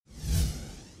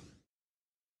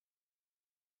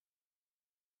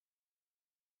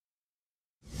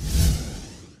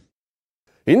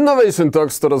Innovation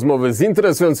Talks to rozmowy z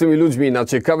interesującymi ludźmi na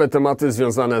ciekawe tematy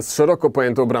związane z szeroko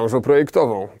pojętą branżą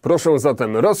projektową. Proszę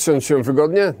zatem rozsiąść się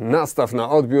wygodnie, nastaw na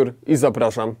odbiór i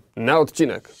zapraszam na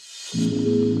odcinek.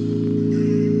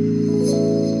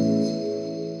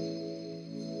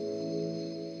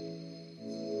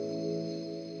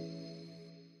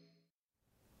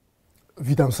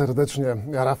 Witam serdecznie,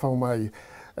 Rafał Maj,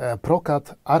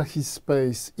 ProCAD,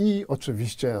 Archispace i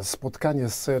oczywiście spotkanie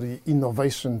z serii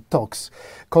Innovation Talks.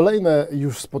 Kolejne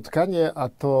już spotkanie, a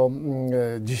to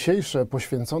dzisiejsze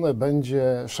poświęcone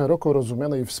będzie szeroko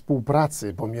rozumianej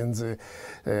współpracy pomiędzy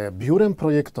biurem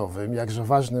projektowym, jakże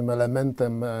ważnym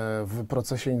elementem w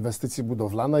procesie inwestycji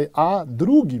budowlanej, a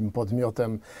drugim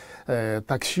podmiotem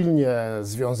tak silnie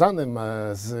związanym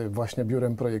z właśnie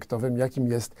biurem projektowym, jakim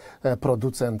jest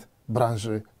producent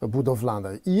branży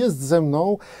budowlanej. I jest ze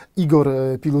mną Igor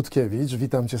Pilutkiewicz,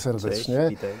 witam Cię serdecznie. Cześć,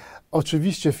 witaj.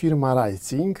 Oczywiście firma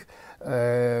Rising.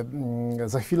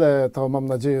 Za chwilę to mam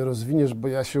nadzieję rozwiniesz, bo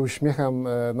ja się uśmiecham,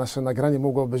 nasze nagranie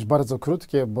mogło być bardzo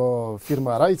krótkie, bo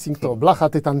firma Rising to blacha,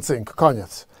 tytan, cynk,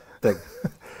 koniec. Tak,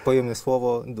 pojemne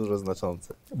słowo, dużo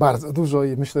znaczące. Bardzo dużo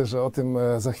i myślę, że o tym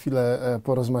za chwilę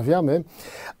porozmawiamy,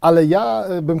 ale ja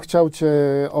bym chciał Cię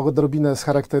odrobinę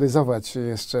scharakteryzować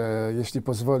jeszcze, jeśli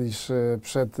pozwolisz,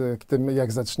 przed tym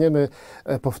jak zaczniemy.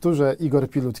 Powtórzę, Igor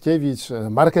Pilutkiewicz,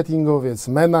 marketingowiec,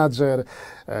 menadżer,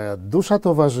 dusza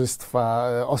towarzystwa,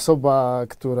 osoba,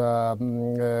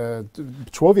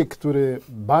 człowiek, który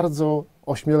bardzo,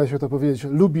 ośmielę się to powiedzieć,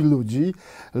 lubi ludzi,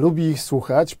 lubi ich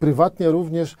słuchać, prywatnie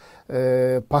również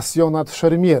pasjonat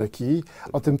szermierki.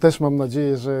 O tym też mam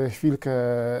nadzieję, że chwilkę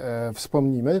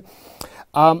wspomnimy.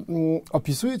 A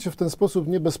opisuję Cię w ten sposób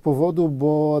nie bez powodu,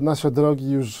 bo nasze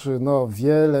drogi już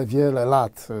wiele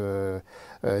lat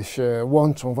się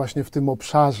łączą właśnie w tym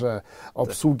obszarze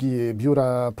obsługi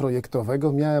biura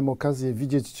projektowego. Miałem okazję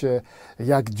widzieć Cię,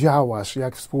 jak działasz,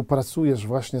 jak współpracujesz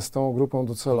właśnie z tą grupą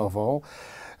docelową,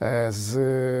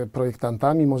 z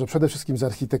projektantami, może przede wszystkim z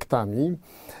architektami.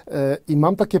 I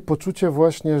mam takie poczucie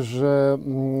właśnie, że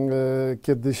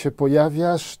kiedy się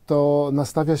pojawiasz, to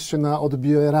nastawiasz się na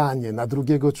odbieranie, na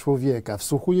drugiego człowieka,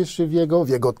 wsłuchujesz się w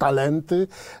jego talenty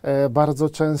bardzo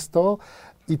często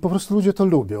i po prostu ludzie to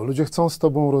lubią, ludzie chcą z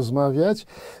Tobą rozmawiać.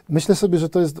 Myślę sobie, że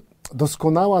to jest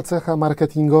doskonała cecha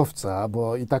marketingowca,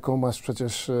 bo i taką masz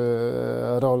przecież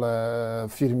rolę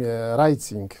w firmie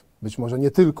Rising. Być może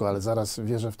nie tylko, ale zaraz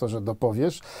wierzę w to, że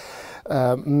dopowiesz.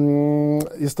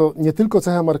 Jest to nie tylko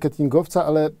cecha marketingowca,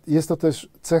 ale jest to też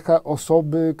cecha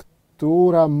osoby,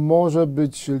 która może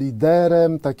być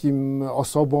liderem, takim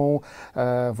osobą,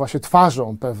 właśnie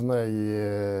twarzą pewnej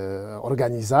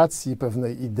organizacji,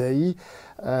 pewnej idei.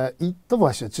 I to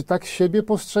właśnie, czy tak siebie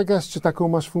postrzegasz, czy taką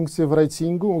masz funkcję w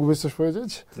Risingu? Mógłbyś coś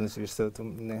powiedzieć? To znaczy, wiesz co, to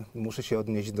muszę się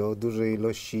odnieść do dużej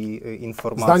ilości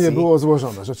informacji. Zdanie było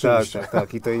złożone, rzeczywiście.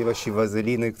 Tak. I to ilości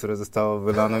wazeliny, które zostało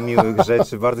wylane, miłych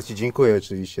rzeczy. Bardzo Ci dziękuję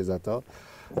oczywiście za to.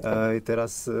 I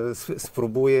teraz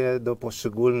spróbuję do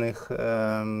poszczególnych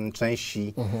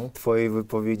części Twojej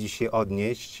wypowiedzi się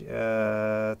odnieść.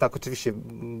 Tak, oczywiście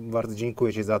bardzo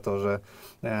dziękuję Ci za to, że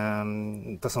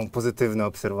to są pozytywne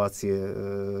obserwacje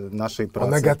naszej pracy.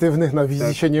 O negatywnych na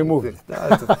wizji się nie mówi.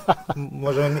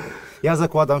 Ja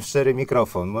zakładam szczery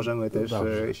mikrofon, możemy też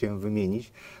się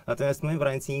wymienić. Natomiast my w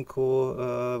Risingu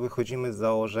wychodzimy z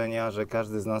założenia, że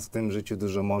każdy z nas w tym życiu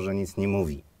dużo może, nic nie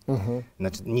mówi.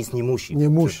 Znaczy nic nie musi.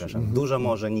 Dużo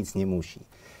może, nic nie musi.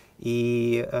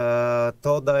 I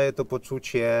to daje to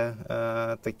poczucie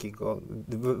takiego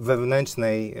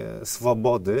wewnętrznej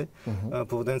swobody,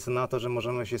 powodujące na to, że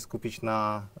możemy się skupić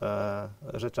na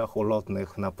rzeczach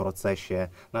ulotnych, na procesie,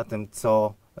 na tym,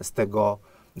 co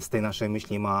z tej naszej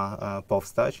myśli ma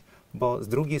powstać. Bo z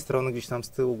drugiej strony gdzieś tam z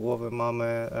tyłu głowy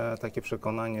mamy takie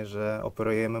przekonanie, że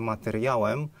operujemy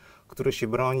materiałem, który się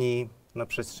broni na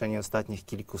przestrzeni ostatnich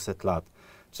kilkuset lat.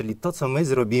 Czyli to, co my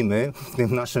zrobimy w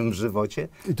tym naszym żywocie...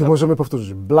 I tu możemy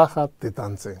powtórzyć, blacha,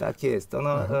 tytan, cynk. Tak jest.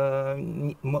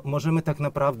 Możemy tak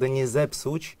naprawdę nie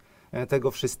zepsuć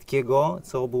tego wszystkiego,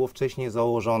 co było wcześniej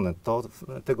założone.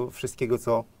 Tego wszystkiego,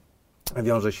 co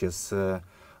wiąże się z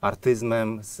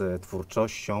artyzmem, z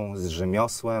twórczością, z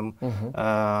rzemiosłem,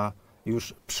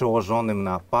 już przełożonym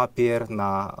na papier,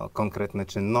 na konkretne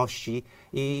czynności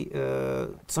i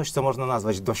coś, co można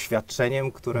nazwać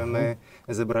doświadczeniem, które my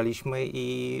zebraliśmy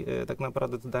i tak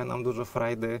naprawdę to daje nam dużo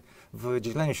frajdy w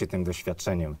dzieleniu się tym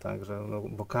doświadczeniem, tak?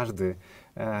 Bo każdy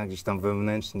gdzieś tam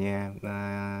wewnętrznie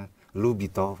lubi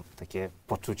to takie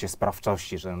poczucie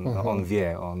sprawczości, że on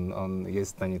wie, on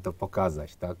jest w stanie to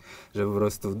pokazać, tak? Że po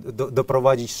prostu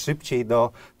doprowadzić szybciej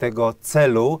do tego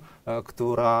celu,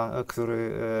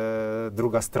 który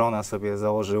druga strona sobie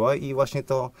założyła i właśnie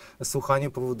to słuchanie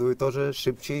powoduje to, że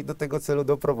szybciej do tego celu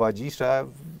doprowadzisz, a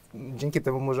dzięki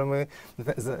temu możemy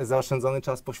zaoszczędzony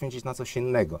czas poświęcić na coś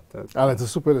innego. Tak? Ale to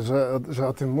super, że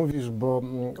o tym mówisz, bo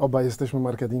obaj jesteśmy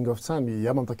marketingowcami.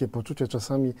 Ja mam takie poczucie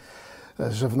czasami,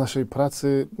 że w naszej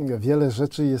pracy wiele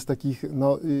rzeczy jest takich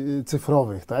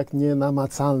cyfrowych, tak?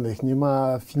 Nienamacalnych, nie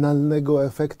ma finalnego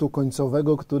efektu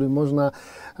końcowego, który można,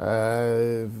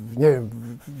 nie wiem,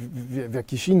 w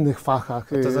jakichś innych fachach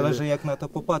to zależy, jak na to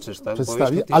popatrzysz, tak?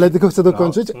 przedstawić. Ale tylko chcę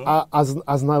dokończyć,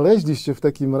 a znaleźliście w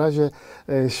takim razie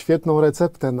świetną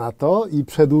receptę na to i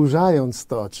przedłużając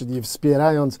to, czyli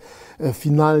wspierając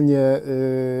finalnie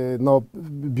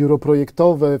biuro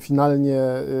projektowe, finalnie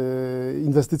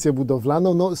inwestycję budowlaną,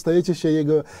 stajecie się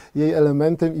jej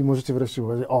elementem i możecie wreszcie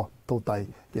powiedzieć, tutaj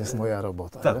jest moja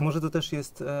robota. Tak, nie? może to też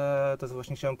jest, to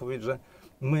właśnie chciałem powiedzieć, że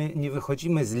my nie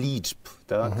wychodzimy z liczb,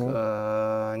 tak?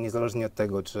 Niezależnie od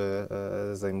tego, czy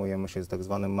zajmujemy się tak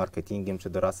zwanym marketingiem, czy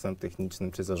doradztwem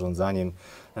technicznym, czy zarządzaniem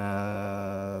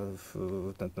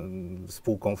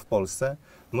spółką w Polsce,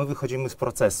 my wychodzimy z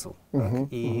procesu. Tak?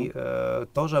 I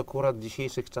to, że akurat w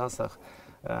dzisiejszych czasach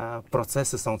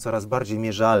procesy są coraz bardziej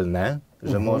mierzalne,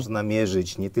 że można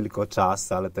mierzyć nie tylko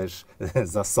czas, ale też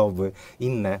zasoby,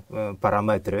 inne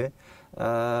parametry,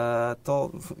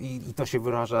 to się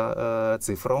wyraża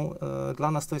cyfrą.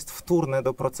 Dla nas to jest wtórne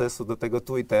do procesu, do tego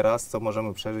tu i teraz, co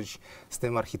możemy przeżyć z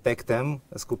tym architektem,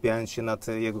 skupiając się nad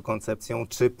jego koncepcją,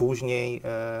 czy później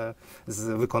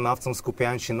z wykonawcą,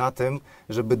 skupiając się na tym,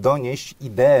 żeby donieść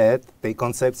ideę tej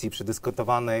koncepcji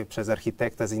przedyskutowanej przez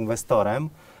architekta z inwestorem,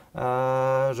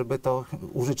 żeby to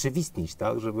urzeczywistnić,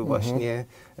 tak? Żeby właśnie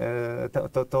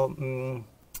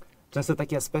często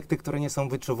takie aspekty, które nie są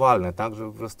wyczuwalne, tak? Że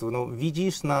po prostu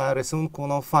widzisz na rysunku,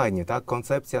 fajnie, tak?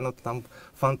 Koncepcja, to tam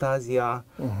fantazja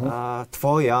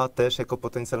twoja też jako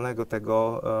potencjalnego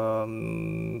tego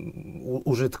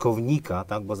użytkownika,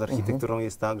 tak? Bo z architekturą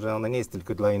jest tak, że ona nie jest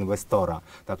tylko dla inwestora,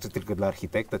 tak? Czy tylko dla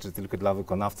architekta, czy tylko dla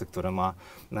wykonawcy, który ma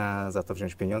za to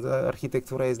wziąć pieniądze.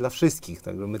 Architektura jest dla wszystkich.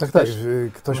 Tak, my tak.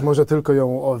 Ktoś może tylko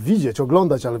ją widzieć,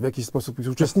 oglądać, ale w jakiś sposób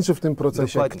uczestniczy w tym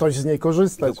procesie, dokładnie. Ktoś z niej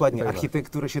korzysta. Dokładnie,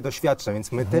 architektury się doświadcza,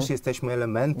 więc my też jesteśmy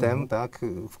elementem, tak,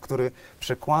 który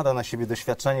przekłada na siebie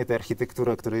doświadczenie tej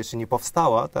architektury, która jeszcze nie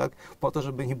powstała, tak, po to,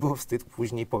 żeby nie było wstyd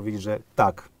później powiedzieć, że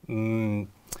tak,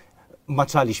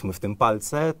 maczaliśmy w tym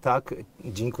palce, tak,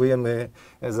 dziękujemy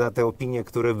za te opinie,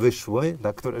 które wyszły,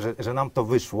 tak, że nam to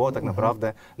wyszło, tak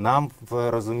naprawdę nam w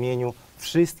rozumieniu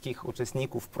wszystkich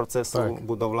uczestników procesu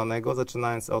budowlanego,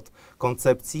 zaczynając od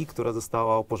koncepcji, która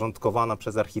została uporządkowana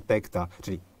przez architekta,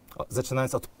 czyli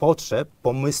zaczynając od potrzeb,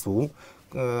 pomysłu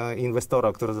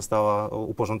inwestora, która została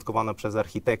uporządkowana przez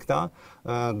architekta,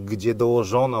 gdzie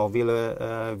dołożono o wiele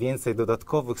więcej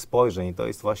dodatkowych spojrzeń. I to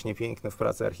jest właśnie piękne w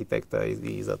pracy architekta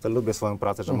i za to lubię swoją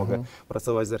pracę, że mogę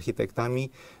pracować z architektami,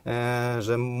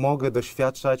 że mogę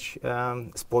doświadczać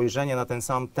spojrzenia na ten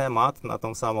sam temat, na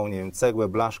tą samą, nie wiem, cegłę,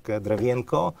 blaszkę,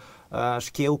 drewienko,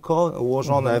 szkiełko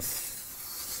ułożone w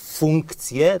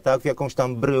funkcję, tak, w jakąś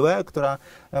tam bryłę, która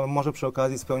może przy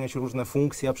okazji spełniać różne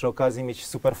funkcje, a przy okazji mieć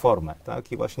super formę,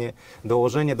 tak, i właśnie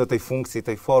dołożenie do tej funkcji,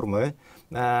 tej formy,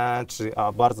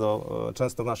 a bardzo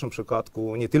często w naszym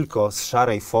przypadku nie tylko z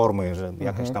szarej formy, że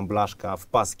jakaś tam blaszka w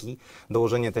paski,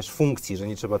 dołożenie też funkcji, że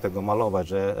nie trzeba tego malować,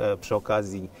 że przy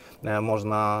okazji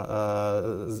można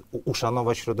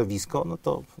uszanować środowisko,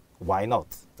 to why not?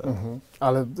 Tak?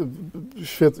 Ale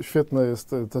świetne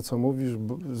jest to, co mówisz,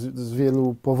 z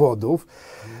wielu powodów.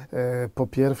 Po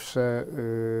pierwsze,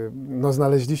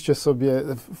 znaleźliście sobie,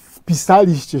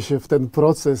 wpisaliście się w ten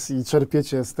proces i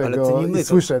czerpiecie z tego. Ale to nie my,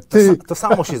 słyszę, to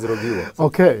samo się zrobiło.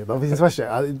 Okej, więc właśnie,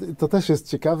 ale to też jest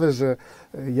ciekawe, że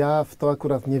ja w to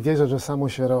akurat nie wierzę, że samo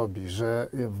się robi, że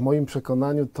w moim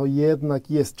przekonaniu to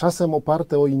jednak jest czasem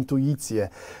oparte o intuicję,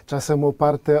 czasem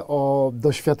oparte o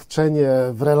doświadczenie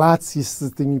w relacji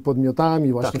z tymi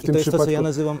podmiotami, właśnie tak, w tym to jest przypadku. to, co ja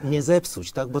nazywam nie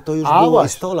zepsuć, tak? Bo to już było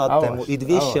właśnie, i 100 lat temu, i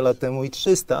 200 lat temu, i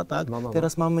 300, tak?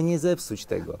 Teraz mamy nie zepsuć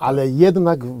tego. Ale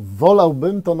jednak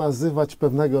wolałbym to nazywać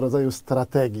pewnego rodzaju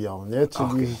strategią, nie?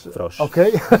 Czyli, proszę.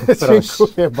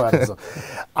 Dziękuję bardzo.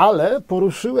 Ale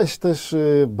poruszyłeś też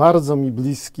bardzo mi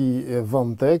bliski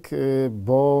wątek,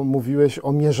 bo mówiłeś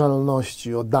o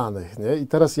mierzalności, o danych, nie? I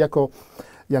teraz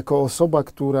jako osoba,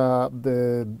 która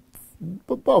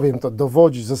powiem to,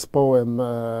 dowodzi zespołem,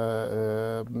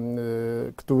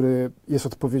 który jest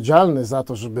odpowiedzialny za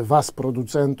to, żeby was,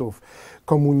 producentów,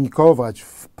 komunikować,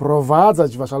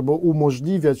 wprowadzać was albo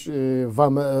umożliwiać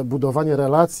wam budowanie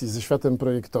relacji ze światem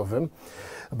projektowym,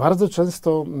 bardzo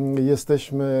często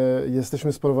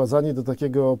jesteśmy sprowadzani do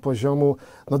takiego poziomu,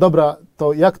 no dobra,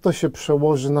 to jak to się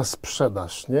przełoży na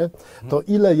sprzedaż, nie? To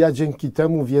ile ja dzięki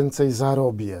temu więcej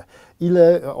zarobię,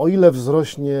 o ile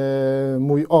wzrośnie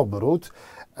mój obrót.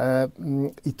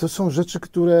 I to są rzeczy,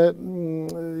 które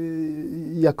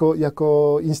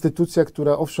jako instytucja,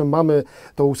 która owszem mamy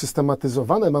to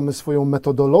usystematyzowane, mamy swoją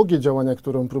metodologię działania,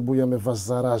 którą próbujemy was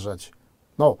zarażać.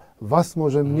 No, was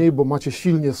może mniej, bo macie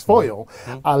silnie swoją,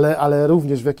 ale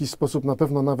również w jakiś sposób na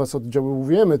pewno na was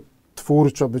oddziałujemy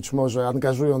twórczo, być może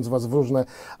angażując was w różne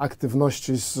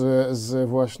aktywności z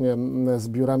właśnie z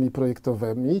biurami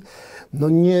projektowymi. No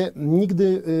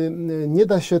nigdy nie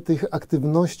da się tych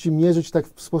aktywności mierzyć tak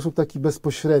w sposób taki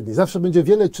bezpośredni. Zawsze będzie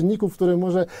wiele czynników, które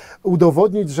może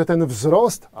udowodnić, że ten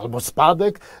wzrost albo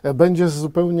spadek będzie z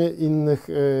zupełnie innych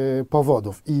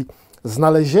powodów. I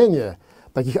znalezienie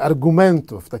takich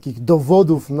argumentów, takich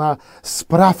dowodów na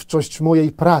sprawczość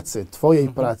mojej pracy, twojej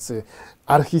pracy,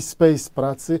 Archispace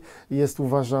pracy jest,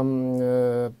 uważam,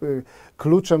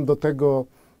 kluczem do tego,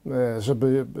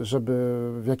 żeby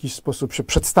w jakiś sposób się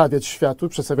przedstawiać światu,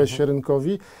 przedstawiać się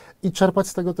rynkowi i czerpać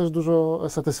z tego też dużo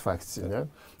satysfakcji, nie?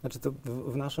 Znaczy to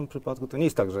w naszym przypadku to nie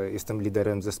jest tak, że jestem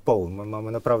liderem zespołu. My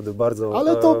mamy naprawdę bardzo...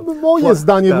 Ale to moje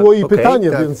zdanie było i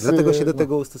pytanie, tak, więc... Dlatego się do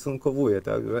tego ustosunkowuję,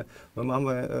 tak, że my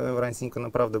mamy w Reincinko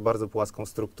naprawdę bardzo płaską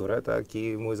strukturę, tak,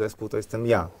 i mój zespół to jestem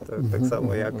ja. Tak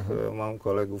samo jak mam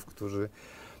kolegów, którzy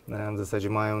w zasadzie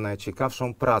mają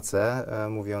najciekawszą pracę.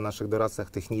 Mówię o naszych doradcach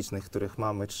technicznych, których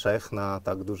mamy 3 na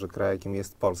tak duży kraj, jakim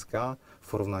jest Polska,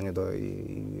 w porównaniu do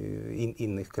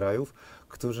innych krajów,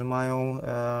 którzy mają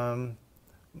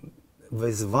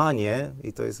wyzwanie,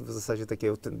 i to jest w zasadzie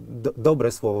takie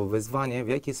dobre słowo, wyzwanie, w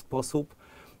jaki sposób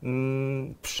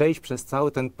przejść przez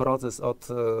cały ten proces od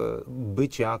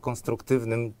bycia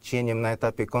konstruktywnym cieniem na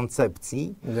etapie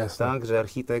koncepcji, tak, że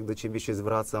architekt do ciebie się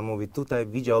zwraca, mówi, tutaj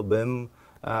widziałbym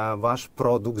wasz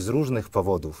produkt z różnych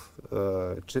powodów.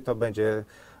 Czy to będzie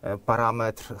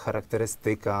parametr,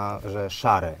 charakterystyka, że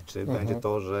szare, czy będzie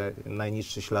to, że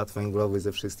najniższy ślad węglowy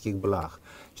ze wszystkich blach,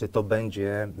 czy to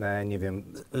będzie, nie wiem,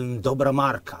 dobra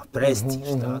marka, prestiż,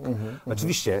 tak?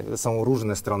 Oczywiście są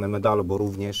różne strony medalu, bo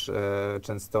również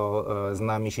często z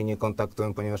nami się nie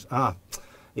kontaktują, ponieważ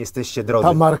jesteście drodzy.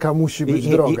 Ta marka musi być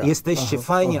droga. Jesteście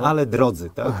fajni, ale drodzy,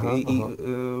 tak? I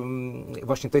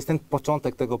właśnie to jest ten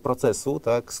początek tego procesu,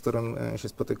 tak, z którym się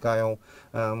spotykają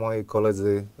moi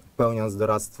koledzy, pełniąc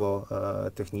doradztwo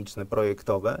techniczne,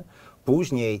 projektowe.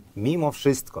 Później, mimo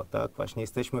wszystko, tak, właśnie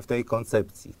jesteśmy w tej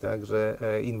koncepcji, tak, że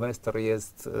inwestor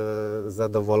jest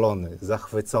zadowolony,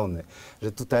 zachwycony,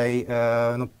 że tutaj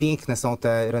no, piękne są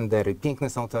te rendery, piękne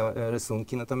są te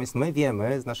rysunki, natomiast my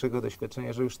wiemy z naszego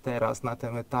doświadczenia, że już teraz na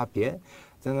tym etapie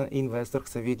ten inwestor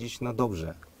chce wiedzieć, no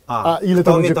dobrze, ile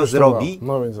kto to mi to zrobi,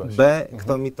 no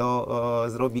kto mi to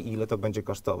zrobi i ile to będzie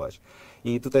kosztować.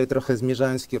 I tutaj trochę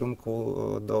zmierzając w kierunku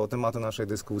do tematu naszej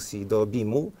dyskusji, do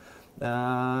BIM-u,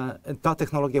 ta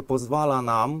technologia pozwala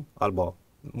nam, albo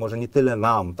może nie tyle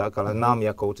nam, tak, ale nam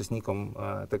jako uczestnikom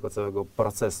tego całego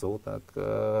procesu, tak,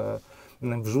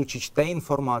 wrzucić te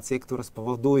informacje, które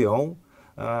spowodują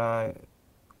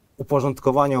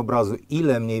uporządkowanie obrazu,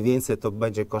 ile mniej więcej to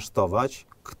będzie kosztować,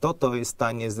 kto to jest w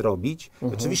stanie zrobić.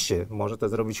 Oczywiście może to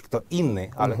zrobić kto inny,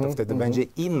 ale to wtedy będzie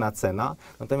inna cena.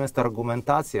 Natomiast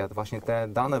argumentacja, właśnie te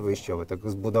dane wyjściowe, tak,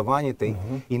 zbudowanie tej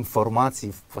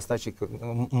informacji w postaci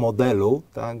modelu,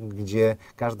 tak, gdzie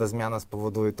każda zmiana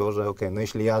spowoduje to, że no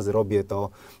jeśli ja zrobię to,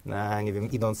 nie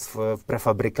wiem, idąc w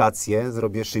prefabrykację,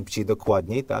 zrobię szybciej,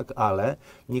 dokładniej, tak, ale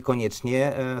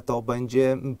niekoniecznie to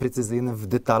będzie precyzyjne w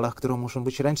detalach, które muszą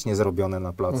być ręcznie zrobione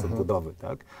na placu budowy,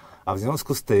 tak. A w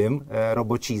związku z tym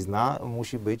robocizna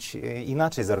musi być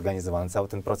inaczej zorganizowana, cały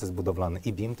ten proces budowlany.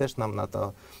 I BIM też nam na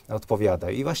to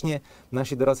odpowiada. I właśnie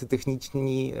nasi doradcy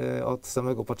techniczni od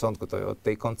samego początku, to od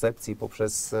tej koncepcji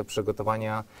poprzez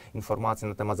przygotowania informacji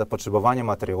na temat zapotrzebowania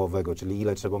materiałowego, czyli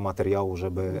ile trzeba materiału,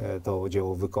 żeby to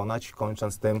dzieło wykonać,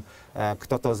 kończąc tym,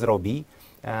 kto to zrobi,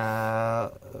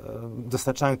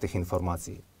 dostarczają tych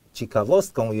informacji.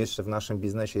 Ciekawostką jeszcze w naszym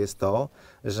biznesie jest to,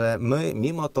 że my,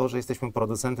 mimo to, że jesteśmy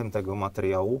producentem tego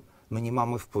materiału, my nie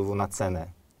mamy wpływu na cenę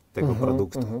tego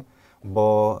produktu.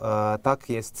 Bo tak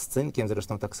jest z cynkiem,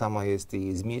 zresztą tak samo jest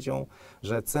i z miedzią,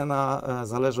 że cena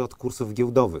zależy od kursów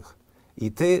giełdowych.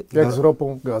 I ty... Jak z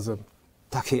ropą, gazem.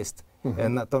 Tak jest.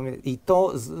 Natomiast, i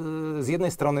to z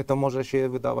jednej strony to może się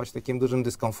wydawać takim dużym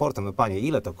dyskomfortem. No panie,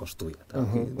 ile to kosztuje? Tak?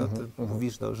 No, to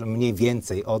mówisz, że mniej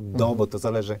więcej bo to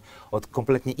zależy od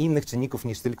kompletnie innych czynników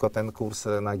niż tylko ten kurs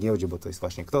na giełdzie, bo to jest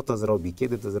właśnie kto to zrobi,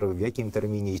 kiedy to zrobi, w jakim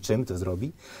terminie i czym to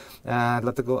zrobi.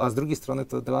 Dlatego, a z drugiej strony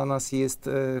to dla nas jest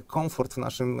komfort w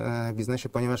naszym biznesie,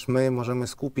 ponieważ my możemy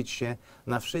skupić się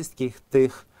na wszystkich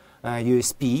tych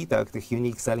USP, tak, tych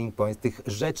Unique Selling Points, tych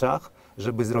rzeczach,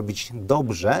 żeby zrobić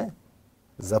dobrze,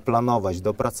 zaplanować,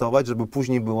 dopracować, żeby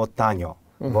później było tanio.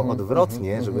 Bo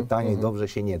odwrotnie, żeby tanio i dobrze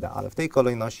się nie da, ale w tej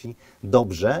kolejności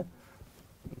dobrze.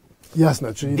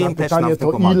 Jasne, czyli BIM na też pytanie nam w tym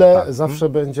to pomaga, ile tak. zawsze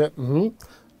będzie...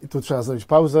 I tu trzeba zrobić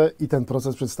pauzę i ten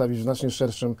proces przedstawić w znacznie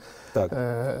szerszym, Tak.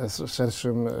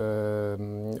 szerszym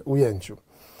ujęciu.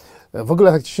 W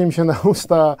ogóle tak ciśnie mi się na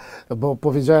usta, bo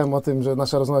powiedziałem o tym, że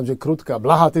nasza rozmowa będzie krótka,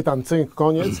 blacha, tytan, cynk,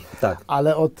 koniec, Tak.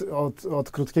 ale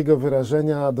od krótkiego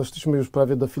wyrażenia doszliśmy już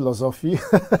prawie do filozofii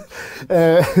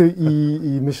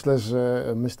i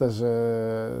myślę,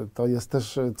 że to jest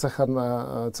też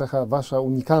cecha wasza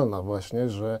unikalna właśnie,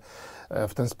 że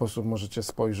w ten sposób możecie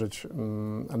spojrzeć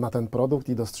na ten produkt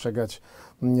i dostrzegać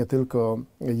nie tylko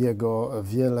jego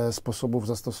wiele sposobów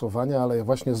zastosowania, ale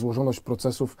właśnie złożoność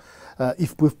procesów i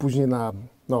wpływ później na,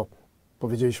 no,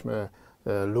 powiedzieliśmy,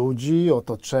 ludzi,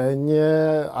 otoczenie,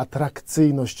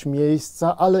 atrakcyjność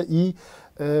miejsca, ale i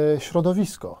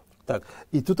środowisko. Tak.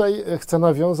 I tutaj chcę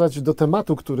nawiązać do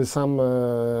tematu, który sam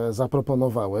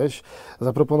zaproponowałeś.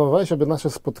 Zaproponowałeś, aby nasze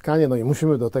spotkanie, no i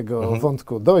musimy do tego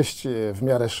wątku dojść w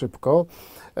miarę szybko,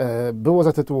 było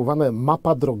zatytułowane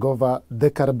Mapa drogowa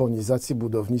dekarbonizacji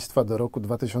budownictwa do roku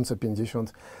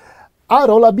 2050, a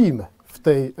rola BIM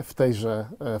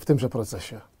w tymże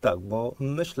procesie. Tak, bo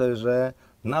myślę, że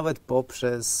nawet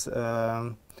poprzez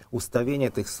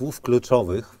ustawienie tych słów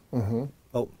kluczowych,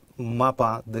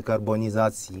 mapa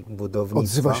dekarbonizacji budownictwa.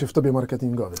 Odzywa się w tobie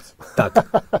marketingowiec.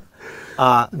 Tak.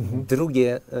 A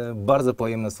drugie, bardzo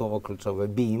pojemne słowo kluczowe,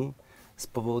 BIM,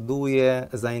 spowoduje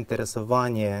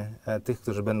zainteresowanie tych,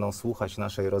 którzy będą słuchać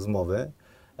naszej rozmowy,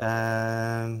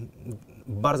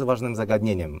 bardzo ważnym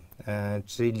zagadnieniem,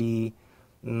 czyli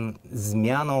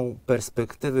zmianą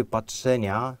perspektywy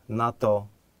patrzenia na to,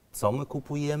 co my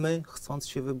kupujemy, chcąc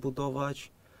się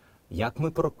wybudować, jak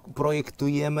my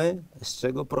projektujemy, z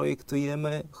czego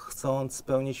projektujemy, chcąc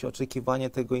spełnić oczekiwanie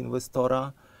tego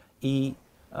inwestora i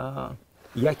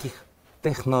jakich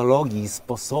technologii,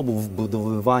 sposobów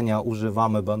budowywania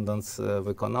używamy, będąc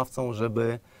wykonawcą,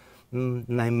 żeby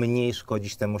najmniej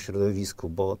szkodzić temu środowisku,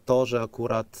 bo to, że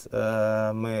akurat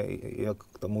my, jak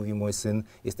to mówi mój syn,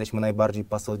 jesteśmy najbardziej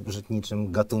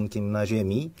pasożytniczym gatunkiem na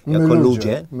ziemi, jako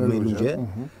ludzie,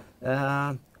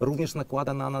 również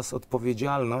nakłada na nas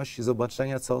odpowiedzialność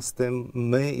zobaczenia, co z tym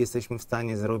my jesteśmy w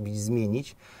stanie zrobić,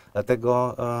 zmienić.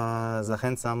 Dlatego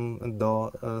zachęcam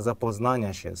do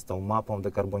zapoznania się z tą mapą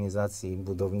dekarbonizacji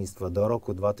budownictwa do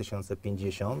roku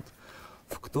 2050,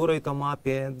 w której to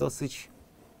mapie dosyć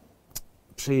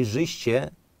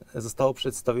przejrzyście zostało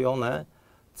przedstawione,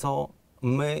 co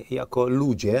my jako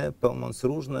ludzie, pełniąc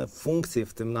różne funkcje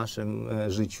w tym naszym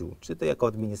życiu, czy to jako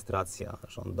administracja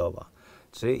rządowa,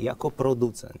 czy jako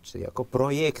producent, czy jako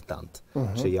projektant,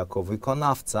 czy jako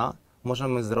wykonawca,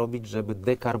 możemy zrobić, żeby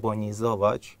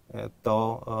dekarbonizować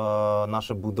to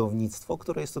nasze budownictwo,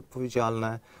 które jest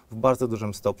odpowiedzialne w bardzo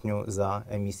dużym stopniu za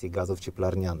emisję gazów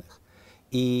cieplarnianych.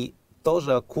 I to,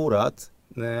 że akurat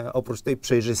oprócz tej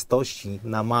przejrzystości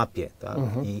na mapie, tak,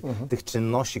 i tych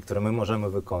czynności, które my możemy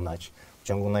wykonać w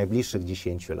ciągu najbliższych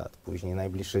 10 lat, później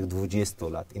najbliższych 20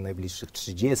 lat i najbliższych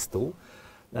 30,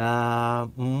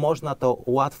 można to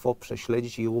łatwo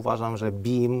prześledzić i uważam, że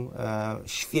BIM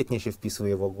świetnie się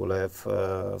wpisuje w ogóle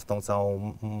w tą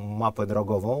całą mapę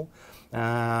drogową.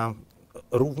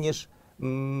 Również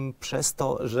przez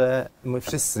to, że my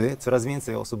wszyscy, coraz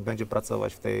więcej osób będzie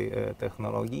pracować w tej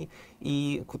technologii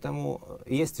i ku temu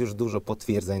jest już dużo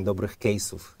potwierdzeń, dobrych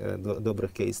case'ów,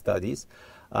 dobrych case studies,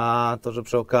 a to, że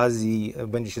przy okazji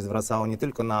będzie się zwracało nie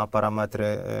tylko na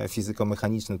parametry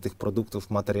fizyko-mechaniczne tych produktów,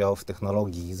 materiałów,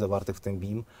 technologii zawartych w tym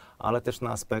BIM, ale też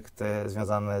na aspekty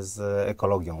związane z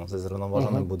ekologią, ze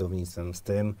zrównoważonym budownictwem, z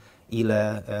tym,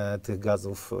 ile tych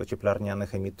gazów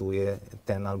cieplarnianych emituje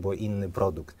ten albo inny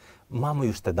produkt. Mamy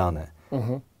już te dane.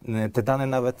 Te dane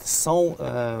nawet są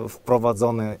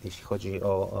wprowadzone, jeśli chodzi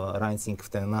o ranking, w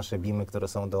te nasze BIM-y, które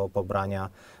są do pobrania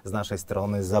z naszej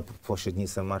strony za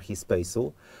pośrednictwem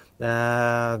Archispace'u.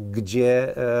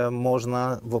 gdzie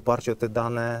można w oparciu o te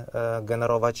dane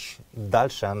generować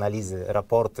dalsze analizy,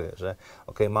 raporty, że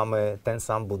mamy ten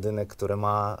sam budynek, który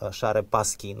ma szare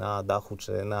paski na dachu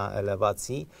czy na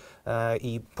elewacji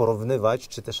i porównywać,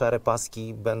 czy te szare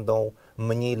paski będą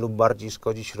mniej lub bardziej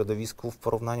szkodzić środowisku w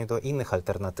porównaniu do innych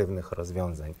alternatywnych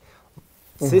rozwiązań.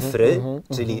 Cyfry,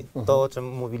 czyli to, o czym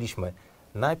mówiliśmy.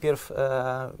 Najpierw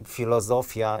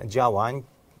filozofia działań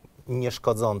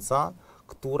nieszkodząca,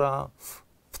 która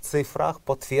w cyfrach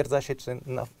potwierdza się,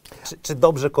 czy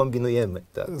dobrze kombinujemy.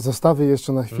 Tak? Zostawię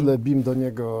jeszcze na chwilę BIM, do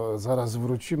niego zaraz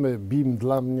wrócimy. BIM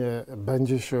dla mnie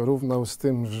będzie się równał z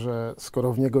tym, że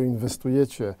skoro w niego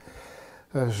inwestujecie,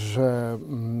 że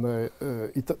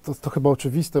i to chyba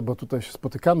oczywiste, bo tutaj się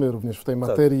spotykamy również w tej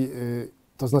materii,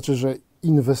 to znaczy, że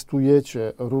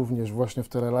inwestujecie również właśnie w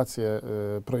te relacje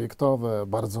projektowe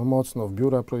bardzo mocno, w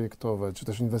biura projektowe, czy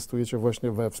też inwestujecie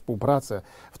właśnie we współpracę,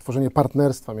 w tworzenie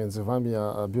partnerstwa między Wami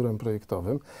a biurem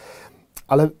projektowym.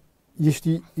 Ale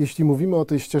jeśli mówimy o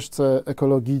tej ścieżce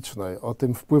ekologicznej, o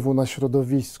tym wpływu na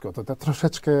środowisko, to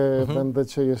troszeczkę będę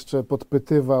Cię jeszcze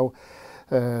podpytywał,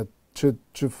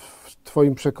 czy w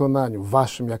Twoim przekonaniu,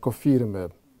 Waszym jako firmy,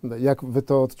 jak Wy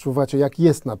to odczuwacie, jak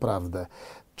jest naprawdę?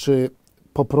 Czy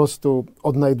po prostu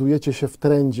odnajdujecie się w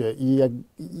trendzie i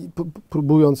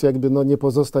próbując jakby nie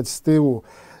pozostać z tyłu,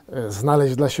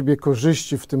 znaleźć dla siebie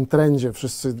korzyści w tym trendzie,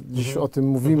 wszyscy dziś o tym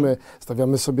mówimy,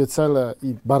 stawiamy sobie cele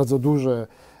i bardzo duże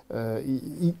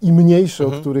i mniejsze,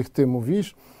 o których Ty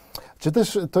mówisz, czy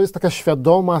też to jest taka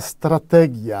świadoma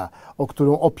strategia, o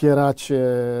którą opieracie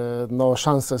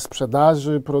szansę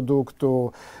sprzedaży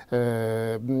produktu,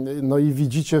 i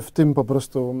widzicie w tym po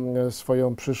prostu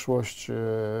swoją przyszłość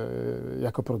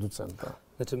jako producenta?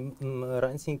 Znaczy,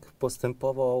 Reinzing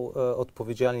postępował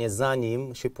odpowiedzialnie,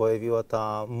 zanim się pojawiła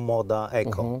ta moda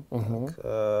eko. Tak?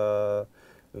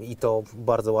 I to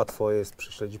bardzo łatwo jest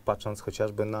prześledzić, patrząc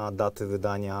chociażby na daty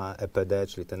wydania EPD,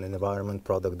 czyli ten Environment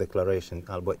Product Declaration,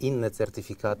 albo inne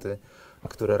certyfikaty,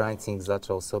 które Reinzing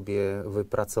zaczął sobie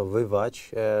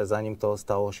wypracowywać, zanim to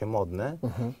stało się modne.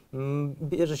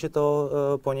 Bierze się to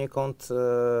poniekąd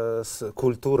z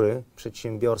kultury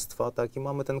przedsiębiorstwa, tak? I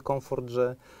mamy ten komfort,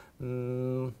 że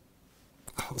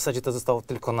w zasadzie to zostało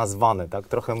tylko nazwane, tak?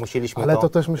 Trochę musieliśmy to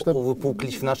też, myślę,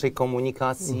 uwypuklić w naszej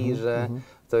komunikacji, że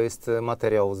to jest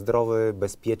materiał zdrowy,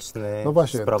 bezpieczny,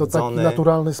 sprawdzony. To taki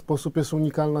naturalny sposób jest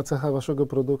unikalna cecha Waszego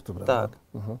produktu, prawda? Tak,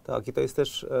 tak. I to jest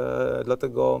też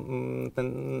dlatego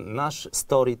ten nasz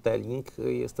storytelling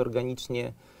jest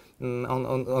organicznie,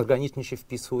 on organicznie się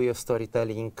wpisuje w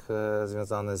storytelling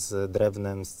związany z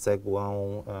drewnem, z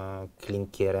cegłą,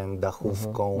 klinkierem,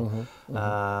 dachówką,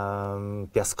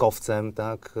 piaskowcem,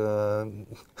 tak?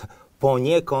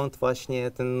 Poniekąd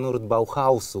właśnie ten nurt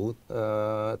Bauhausu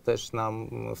też nam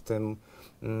w tym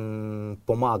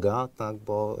pomaga, tak?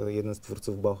 Bo jeden z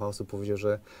twórców Bauhausu powiedział,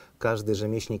 że każdy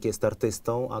rzemieślnik jest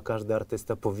artystą, a każdy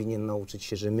artysta powinien nauczyć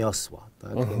się rzemiosła.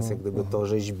 Tak? Więc jak gdyby to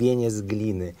rzeźbienie z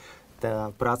gliny,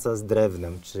 ta praca z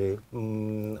drewnem, czy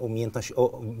umiejętność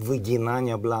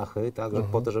wyginania blachy, tak,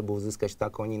 po to, żeby uzyskać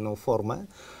taką inną formę,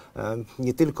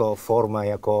 nie tylko formę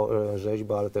jako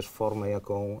rzeźba, ale też formę,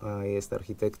 jaką jest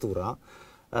architektura.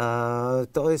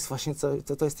 To jest właśnie,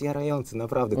 to jest jarające,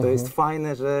 naprawdę. To jest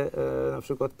fajne, że na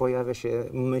przykład pojawia się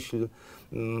myśl,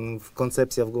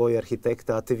 koncepcja w głowie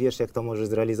architekta, a ty wiesz, jak to możesz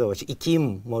zrealizować i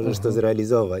kim możesz to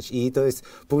zrealizować. I to jest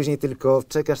później tylko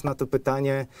czekasz na to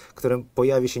pytanie, które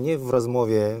pojawi się nie w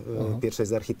rozmowie pierwszej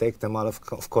z architektem, ale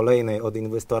w kolejnej od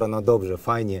inwestora. No dobrze,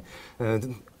 fajnie.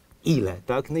 Ile,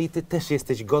 tak? No i ty też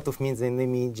jesteś gotów, między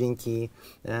innymi dzięki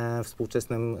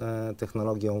współczesnym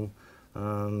technologiom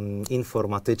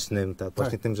informatycznym, tak,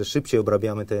 właśnie tym, że szybciej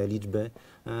obrabiamy te liczby,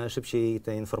 szybciej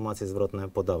te informacje zwrotne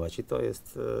podawać i to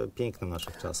jest piękne w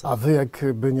naszych czasach. A wy,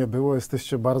 jakby nie było,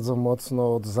 jesteście bardzo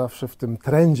mocno od zawsze w tym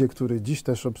trendzie, który dziś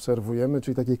też obserwujemy,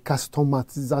 czyli takiej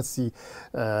kustomatyzacji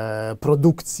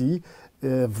produkcji.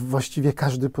 Właściwie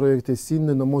każdy projekt jest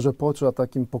inny, no może poza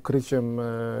takim pokryciem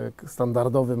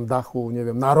standardowym dachu, nie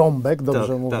wiem, na rąbek,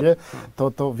 dobrze mówię,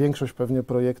 to większość pewnie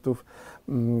projektów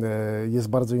jest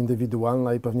bardzo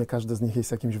indywidualna i pewnie każdy z nich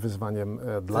jest jakimś wyzwaniem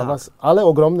dla Was, ale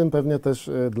ogromnym pewnie też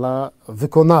dla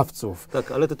wykonawców.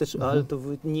 Tak, ale to też to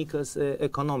wynika z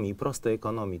ekonomii, prostej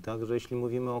ekonomii, tak, że jeśli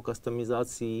mówimy o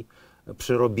kustomizacji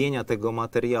przerobienia tego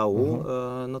materiału,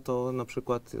 no to na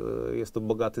przykład jest to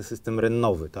bogaty system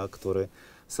rennowy, tak, który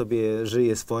sobie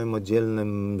żyje swoim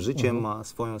oddzielnym życiem, ma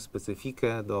swoją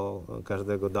specyfikę do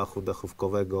każdego dachu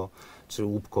dachówkowego czy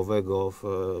łupkowego.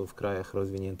 W krajach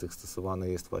rozwiniętych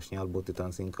stosowany jest właśnie albo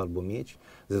tytan, cynk, albo miedź,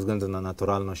 ze względu na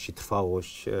naturalność i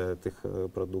trwałość tych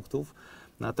produktów.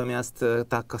 Natomiast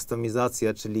ta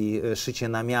kustomizacja, czyli szycie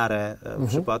na miarę w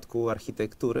przypadku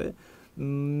architektury,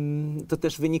 to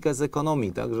też wynika z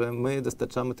ekonomii, tak, że my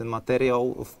dostarczamy ten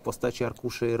materiał w postaci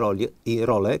arkuszy i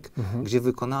rolek, gdzie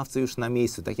wykonawca już na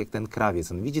miejscu, tak jak ten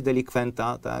krawiec, on widzi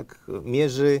delikwenta, tak,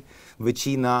 mierzy,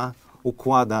 wycina,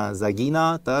 układa,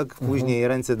 zagina, tak, później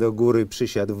ręce do góry,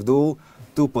 przysiad w dół,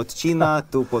 tu podcina,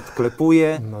 tu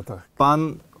podklepuje, No tak.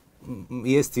 pan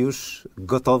jest już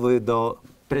gotowy do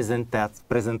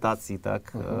prezentacji,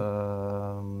 tak,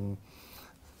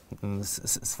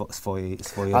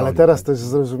 swojej Ale roli. teraz też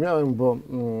zrozumiałem, bo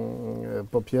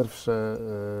po pierwsze...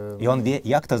 I on wie,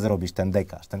 jak to zrobić, ten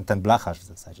dekarz, ten blacharz w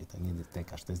zasadzie, to nie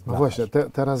dekarz, to jest No blacharz. właśnie,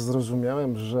 teraz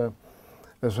zrozumiałem,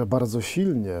 że bardzo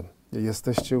silnie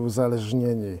jesteście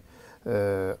uzależnieni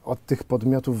od tych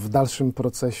podmiotów w dalszym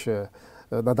procesie,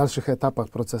 na dalszych etapach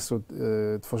procesu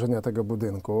tworzenia tego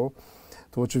budynku.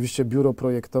 Tu oczywiście biuro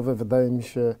projektowe, wydaje mi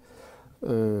się,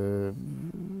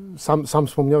 sam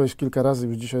wspomniałeś kilka razy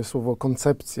już dzisiaj słowo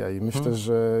koncepcja i myślę,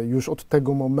 że już od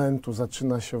tego momentu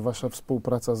zaczyna się wasza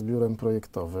współpraca z biurem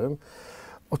projektowym.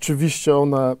 Oczywiście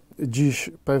ona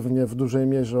dziś pewnie w dużej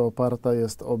mierze oparta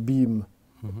jest o BIM,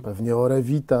 pewnie o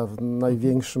Revita w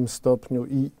największym stopniu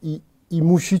i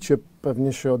musicie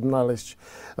pewnie się odnaleźć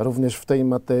również w tej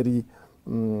materii,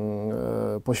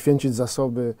 poświęcić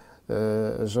zasoby,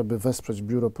 żeby wesprzeć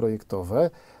biuro projektowe.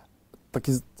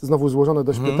 Takie znowu złożone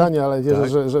dość pytanie, ale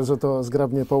wierzę, że to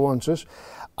zgrabnie połączysz.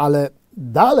 Ale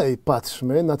dalej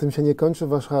patrzmy, na tym się nie kończy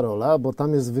wasza rola, bo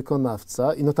tam jest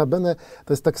wykonawca i notabene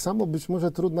to jest tak samo być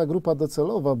może trudna grupa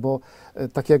docelowa, bo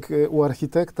tak jak u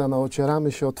architekta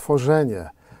ocieramy się o tworzenie,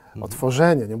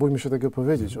 nie bójmy się tego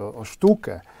powiedzieć, o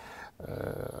sztukę,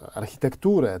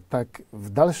 architekturę, tak w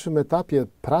dalszym etapie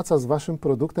praca z waszym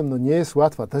produktem nie jest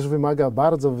łatwa, też wymaga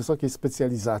bardzo wysokiej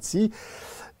specjalizacji.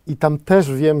 I tam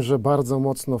też wiem, że bardzo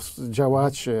mocno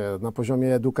działacie na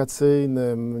poziomie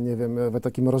edukacyjnym, nie wiem,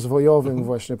 takim rozwojowym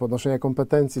właśnie, podnoszenia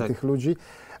kompetencji tych ludzi,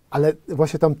 ale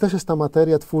właśnie tam też jest ta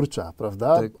materia twórcza,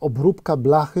 prawda? Tak. Obróbka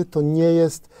blachy to nie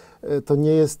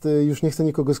jest, już nie chcę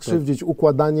nikogo skrzywdzić,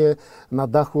 układanie na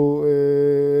dachu,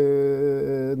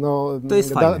 to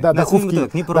jest fajne. Dachówki.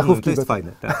 Tak, nie porównujmy, to jest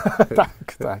fajne.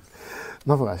 Tak. tak.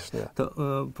 No właśnie. To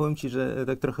powiem ci, że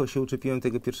tak trochę się uczepiłem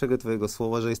tego pierwszego twojego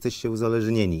słowa, że jesteście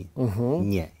uzależnieni.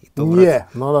 Nie. Nie,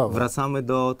 no dobra. Wracamy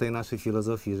do tej naszej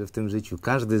filozofii, że w tym życiu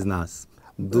każdy z nas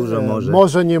dużo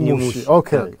może nie musi.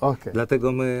 Okej.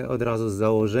 Dlatego my od razu z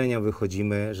założenia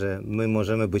wychodzimy, że my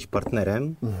możemy być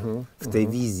partnerem w tej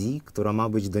wizji, która ma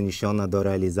być doniesiona do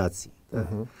realizacji. Tak?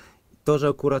 To, że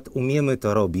akurat umiemy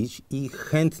to robić i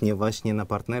chętnie właśnie na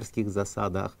partnerskich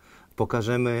zasadach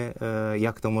pokażemy,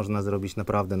 jak to można zrobić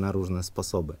naprawdę na różne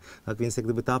sposoby. Tak więc jak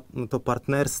gdyby to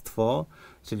partnerstwo,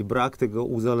 czyli brak tego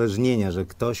uzależnienia, że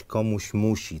ktoś komuś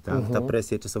musi, tak? Ta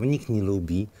presja czasowa, nikt nie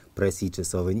lubi presji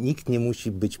czasowej, nikt nie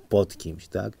musi być pod kimś,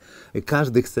 tak?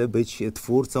 Każdy chce być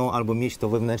twórcą albo mieć to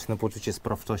wewnętrzne poczucie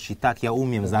sprawczości. Tak, ja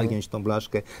umiem zagiąć tą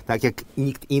blaszkę, tak jak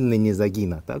nikt inny nie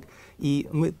zagina, tak? I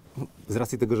my, z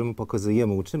racji tego, że my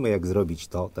pokazujemy, uczymy jak zrobić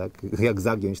to, tak? Jak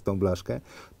zagiąć tą blaszkę,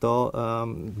 to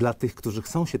dla tych, którzy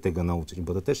chcą się tego nauczyć,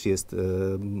 bo to też jest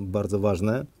bardzo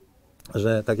ważne,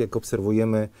 że tak jak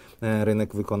obserwujemy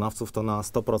rynek wykonawców, to na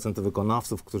 100%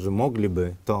 wykonawców, którzy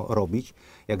mogliby to robić,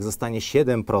 jak zostanie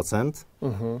 7%,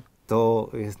 to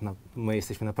my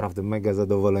jesteśmy naprawdę mega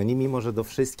zadowoleni, mimo że do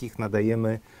wszystkich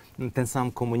nadajemy ten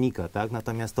sam komunikat, tak?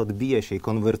 Natomiast odbije się i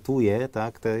konwertuje,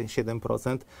 tak, te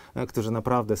 7%, którzy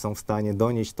naprawdę są w stanie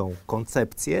donieść tą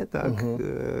koncepcję, tak,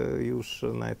 już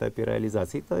na etapie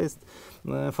realizacji. To jest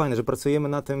fajne, że pracujemy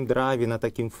na tym drive'ie, na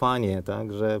takim fanie,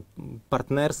 tak, że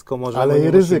partnersko możemy... Ale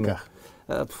i ryzyka.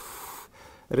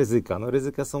 Ryzyka,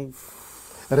 ryzyka są...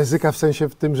 Ryzyka w sensie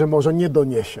w tym, że może nie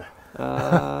doniesie.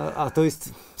 A to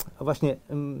jest właśnie,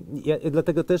 ja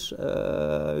dlatego też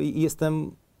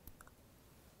jestem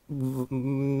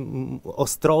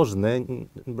ostrożny,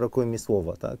 brakuje mi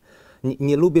słowa, tak?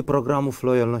 Nie lubię programów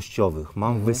lojalnościowych.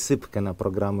 Mam wysypkę na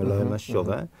programy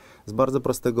lojalnościowe z bardzo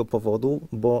prostego powodu,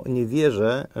 bo nie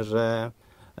wierzę, że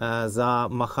za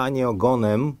machanie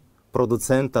ogonem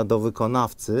producenta do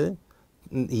wykonawcy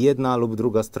jedna lub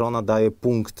druga strona daje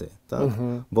punkty, tak?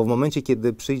 Bo w momencie,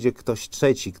 kiedy przyjdzie ktoś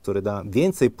trzeci, który da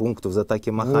więcej punktów za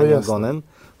takie machanie ogonem,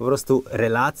 po prostu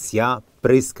relacja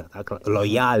pryska, tak?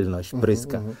 Lojalność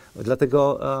pryska.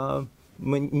 Dlatego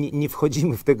my nie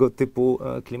wchodzimy w tego typu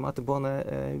klimaty, bo one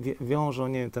wiążą,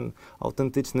 nie wiem, ten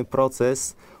autentyczny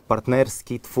proces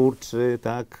partnerski, twórczy,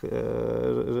 tak,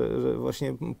 że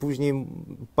właśnie później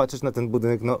patrzysz na ten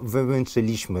budynek, no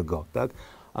wymęczyliśmy go, tak,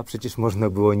 a przecież można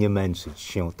było nie męczyć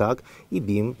się, tak, i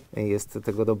BIM jest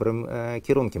tego dobrym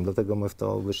kierunkiem, dlatego my w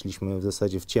to wyszliśmy w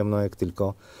zasadzie w ciemno, jak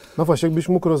tylko... No właśnie, jakbyś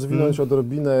mógł rozwinąć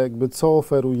odrobinę, jakby co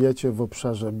oferujecie w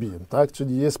obszarze BIM, tak,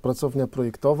 czyli jest pracownia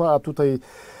projektowa, a tutaj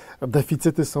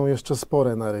deficyty są jeszcze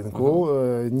spore na rynku,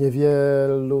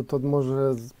 niewielu, to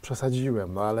może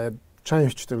przesadziłem, no ale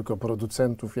część tylko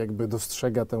producentów jakby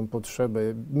dostrzega tę potrzebę.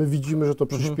 My widzimy, że to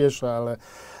przyspiesza,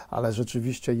 ale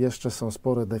rzeczywiście jeszcze są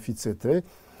spore deficyty.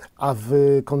 A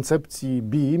w koncepcji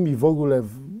BIM i w ogóle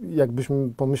jakbyśmy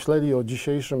pomyśleli o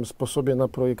dzisiejszym sposobie na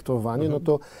projektowanie, no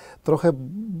to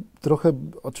trochę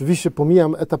oczywiście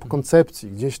pomijam etap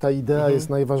koncepcji, gdzieś ta idea jest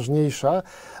najważniejsza,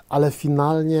 ale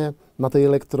finalnie na tej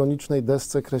elektronicznej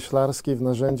desce kreślarskiej w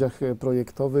narzędziach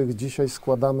projektowych dzisiaj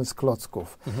składamy z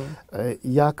klocków.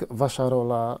 Jak wasza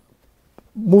rola?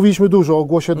 Mówiliśmy dużo o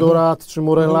głosie doradczym,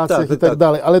 o relacjach i tak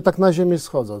dalej, ale tak na ziemię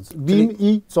schodząc. BIM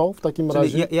i co w takim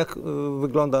razie? Jak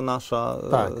wygląda nasza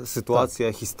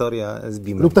sytuacja, historia z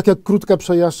BIM-em? Lub tak jak krótka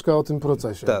przejażdżka o tym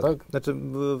procesie, tak? Znaczy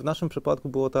w naszym przypadku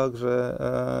było tak, że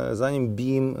zanim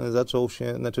BIM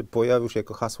pojawił się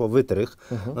jako hasło wytrych,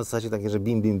 na zasadzie takie, że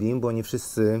BIM, bo nie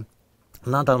wszyscy,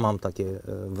 nadal mam takie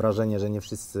wrażenie, że nie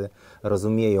wszyscy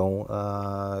rozumieją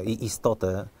i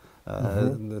istotę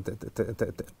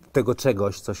tego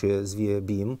czegoś, co się zwie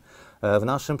BIM. W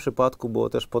naszym przypadku było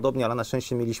też podobnie, ale na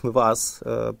szczęście mieliśmy was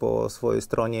po swojej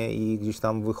stronie i gdzieś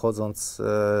tam wychodząc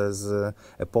z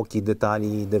epoki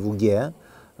detali DWG,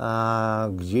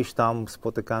 gdzieś tam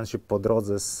spotykając się po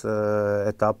drodze z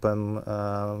etapem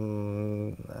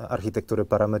architektury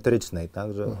parametrycznej,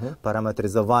 tak, że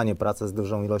parametryzowanie, praca z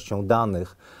dużą ilością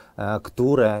danych,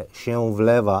 które się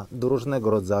wlewa do różnego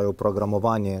rodzaju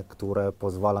oprogramowanie, które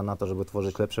pozwala na to, żeby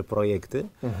tworzyć lepsze projekty,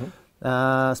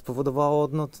 spowodowało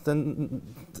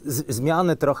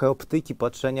zmianę trochę optyki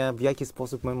patrzenia, w jaki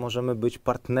sposób my możemy być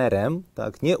partnerem,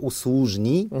 tak, nie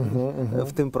usłużni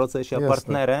w tym procesie, a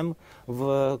partnerem,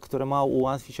 który ma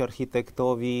ułatwić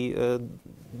architektowi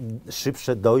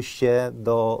szybsze dojście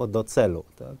do celu.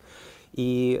 Tak.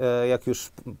 I jak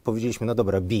już powiedzieliśmy, no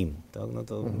dobra, BIM, tak, no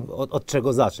to od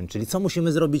czego zacząć? Czyli co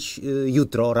musimy zrobić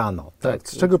jutro rano? Tak,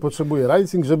 z czego potrzebuje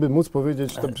Rising, żeby móc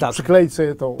powiedzieć, przyklejć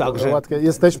sobie tą łatkę,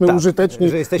 jesteśmy użyteczni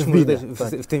że jesteśmy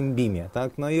w w tym BIM-ie.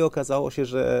 Tak? No i okazało się,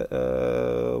 że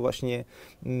właśnie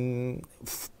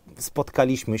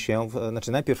spotkaliśmy się,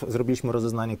 najpierw zrobiliśmy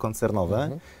rozeznanie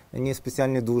koncernowe,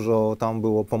 niespecjalnie dużo tam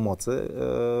było pomocy.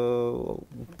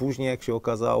 Później, jak się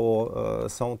okazało,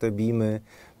 są te BIM-y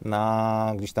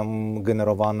gdzieś tam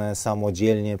generowane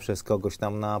samodzielnie przez kogoś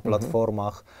tam na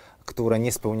platformach, które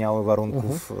nie spełniały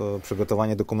warunków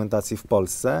przygotowania dokumentacji w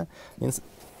Polsce, więc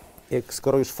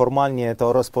skoro już formalnie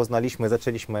to rozpoznaliśmy,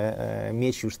 zaczęliśmy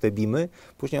mieć już te BIM-y,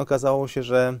 później okazało się,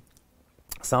 że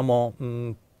samo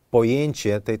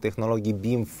pojęcie tej technologii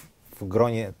BIM w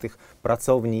gronie tych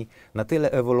pracowni na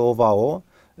tyle ewoluowało,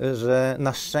 że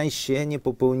na szczęście nie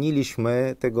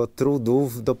popełniliśmy tego trudu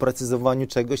w doprecyzowaniu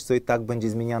czegoś, co i tak będzie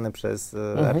zmieniane przez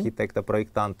architekta,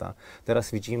 projektanta.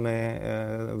 Teraz widzimy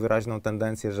wyraźną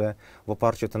tendencję, że w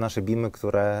oparciu o te nasze BIM-y,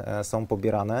 które są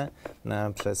pobierane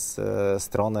przez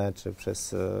stronę czy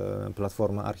przez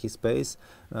platformę ArchiSpace,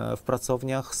 w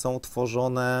pracowniach są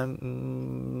tworzone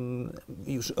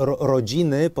już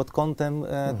rodziny pod kątem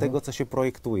tego, co się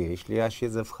projektuje. Jeśli ja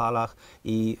siedzę w halach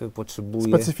i potrzebuję...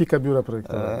 Specyfika biura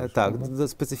projektowego. Tak, do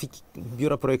specyfiki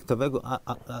biura projektowego,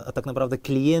 a tak naprawdę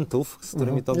klientów, z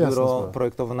którymi to biuro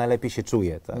projektowe najlepiej się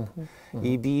czuje. Tak?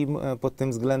 I BIM pod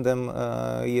tym względem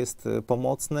jest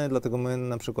pomocny, dlatego my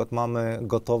na przykład mamy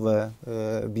gotowe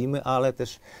BIM-y, ale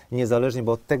też niezależnie,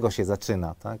 bo od tego się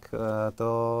zaczyna. Tak?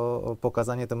 To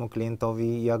pokazanie temu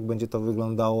klientowi, jak będzie to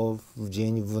wyglądało w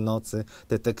dzień, w nocy,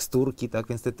 te teksturki, tak,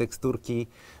 więc te teksturki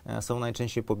są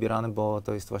najczęściej pobierane, bo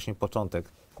to jest właśnie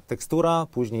początek. Tekstura,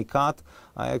 później CAD,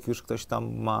 a jak już ktoś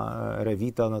tam ma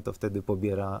Revita, no to wtedy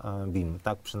pobiera BIM.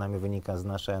 Tak przynajmniej wynika z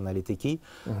naszej analityki.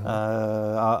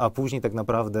 A później tak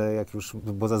naprawdę, jak już,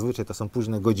 bo zazwyczaj to są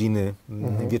późne godziny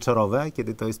wieczorowe,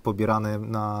 kiedy to jest pobierane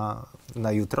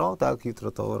na jutro, tak,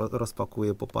 jutro to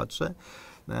rozpakuję, popatrzę.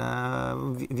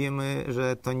 Wiemy,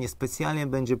 że to niespecjalnie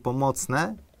będzie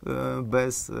pomocne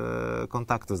bez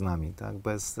kontaktu z nami, tak?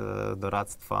 Bez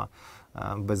doradztwa,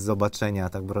 bez zobaczenia,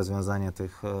 tak, rozwiązania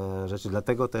tych rzeczy.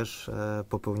 Dlatego też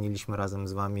popełniliśmy razem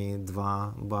z wami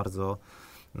dwa bardzo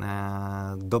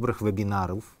dobrych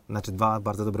webinarów, dwa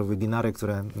bardzo dobre webinary,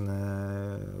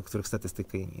 których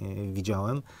statystyki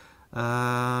widziałem,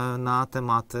 na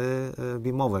tematy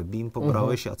BIM-owe. BIM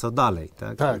pobrałeś, a co dalej?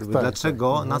 Tak? Tak,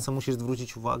 dlaczego, na co musisz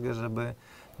zwrócić uwagę, żeby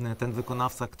ten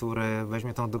wykonawca, który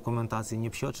weźmie tą dokumentację, nie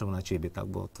psioczył na ciebie, tak,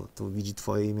 bo to widzi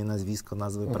twoje imię, nazwisko,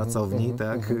 nazwę pracowni,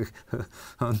 tak,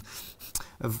 on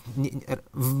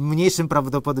w mniejszym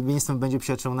prawdopodobieństwem będzie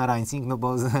psioczył na Reinzing, no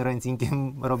bo z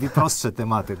Reinzingiem robi prostsze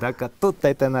tematy, tak, a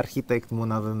tutaj ten architekt mu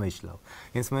nawymyślał.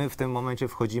 Więc my w tym momencie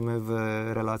wchodzimy w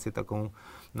relację taką,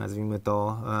 nazwijmy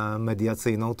to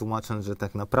mediacyjną, tłumacząc, że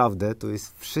tak naprawdę tu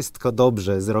jest wszystko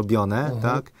dobrze zrobione,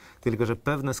 tak, tylko że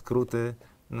pewne skróty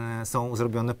są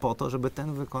zrobione po to, żeby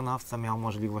ten wykonawca miał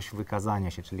możliwość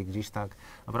wykazania się, czyli gdzieś tak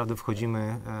naprawdę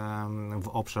wchodzimy w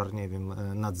obszar, nie wiem,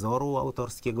 nadzoru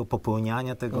autorskiego,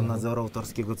 popełniania tego nadzoru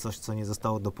autorskiego, coś, co nie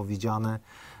zostało dopowiedziane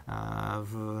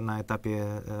na etapie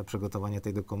przygotowania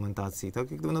tej dokumentacji.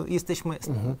 Tak, jakby, no, jesteśmy,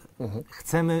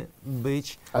 chcemy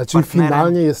być Ale czyli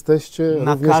finalnie jesteście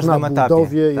na również każdym na etapie.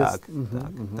 budowie?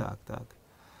 Tak.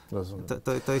 Rozumiem.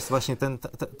 To jest właśnie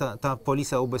ta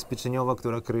polisa ubezpieczeniowa,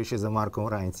 która kryje się za marką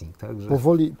Reinzing. Tak, że...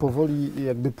 Powoli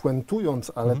jakby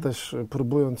puentując, ale też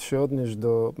próbując się odnieść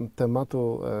do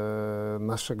tematu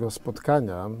naszego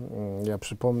spotkania, ja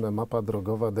przypomnę, mapa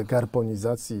drogowa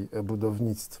dekarbonizacji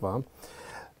budownictwa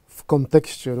w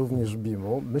kontekście również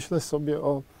BIM-u. Myślę sobie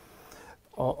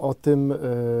o tym,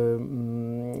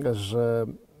 że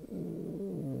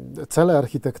cele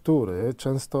architektury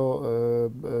często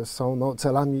są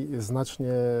celami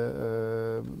znacznie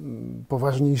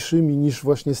poważniejszymi niż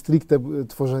właśnie stricte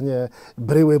tworzenie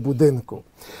bryły budynku.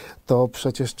 To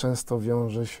przecież często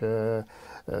wiąże się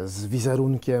z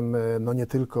wizerunkiem no nie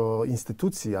tylko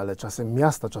instytucji, ale czasem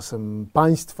miasta, czasem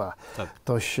państwa. Tak.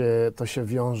 To się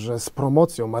wiąże z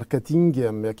promocją,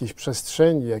 marketingiem jakiejś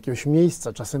przestrzeni, jakiegoś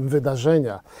miejsca, czasem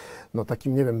wydarzenia. No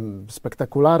takim, nie wiem,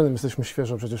 spektakularnym, jesteśmy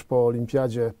świeżo przecież po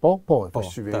olimpiadzie,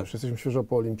 właściwie tak. już jesteśmy świeżo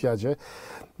po olimpiadzie.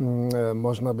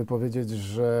 Można by powiedzieć,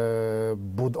 że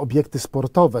obiekty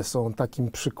sportowe są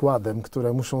takim przykładem,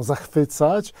 które muszą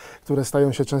zachwycać, które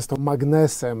stają się często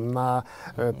magnesem na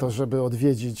to, żeby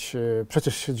odwiedzić.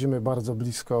 Przecież siedzimy bardzo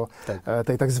blisko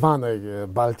tej tak zwanej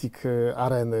Baltic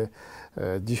Areny.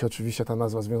 Dziś oczywiście ta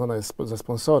nazwa związana jest ze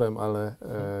sponsorem, ale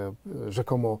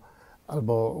rzekomo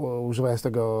albo używając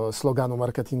tego sloganu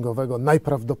marketingowego,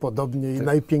 najprawdopodobniej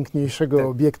najpiękniejszego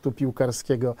obiektu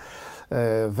piłkarskiego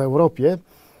w Europie.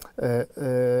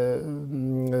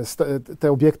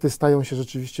 Te obiekty stają się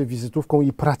rzeczywiście wizytówką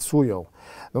i pracują.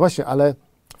 No właśnie, ale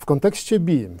w kontekście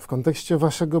BIM, w kontekście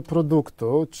waszego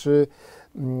produktu,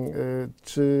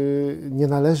 czy nie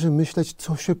należy myśleć,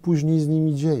 co się później z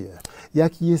nimi dzieje?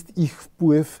 Jaki jest ich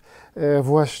wpływ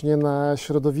właśnie na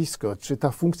środowisko? Czy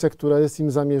ta funkcja, która jest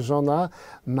im zamierzona,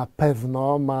 na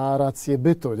pewno ma rację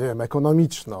bytu, nie wiem,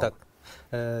 ekonomiczną? Tak.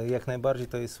 Jak najbardziej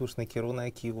to jest słuszny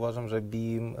kierunek i uważam, że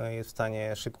BIM jest w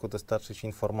stanie szybko dostarczyć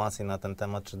informacji na ten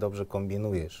temat, czy dobrze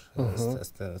kombinujesz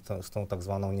z tą tak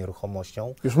zwaną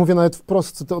nieruchomością. Już mówię nawet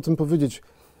wprost, chcę o tym powiedzieć.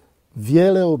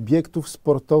 Wiele obiektów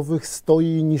sportowych stoi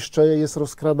i niszczeje, jest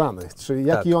rozkradanych. Czy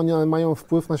jaki one mają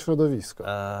wpływ na środowisko?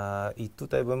 I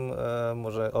tutaj bym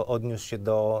może odniósł się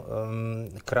do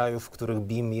krajów, w których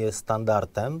BIM jest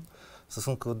standardem, w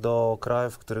stosunku do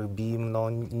krajów, w których BIM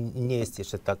nie jest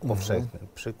jeszcze tak powszechny.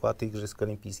 Przykład Igrzysk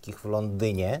Olimpijskich w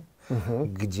Londynie,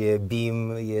 gdzie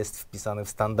BIM jest wpisany w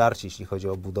standardzie, jeśli chodzi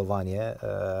o budowanie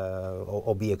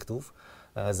obiektów.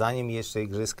 Zanim jeszcze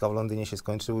Igrzyska w Londynie się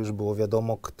skończyły, już było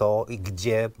wiadomo, kto i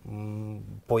gdzie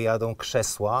pojadą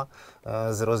krzesła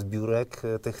z rozbiórek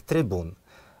tych trybun.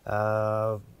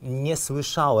 Nie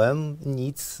słyszałem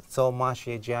nic, co ma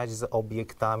się dziać z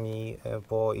obiektami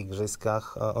po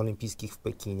Igrzyskach Olimpijskich w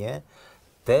Pekinie.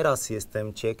 Teraz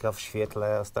jestem ciekaw w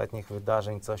świetle ostatnich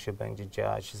wydarzeń, co się będzie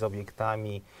dziać z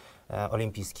obiektami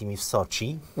olimpijskimi w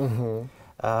Soczi.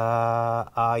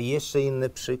 A jeszcze inny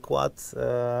przykład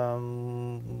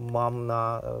mam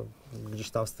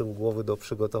gdzieś tam z tyłu głowy do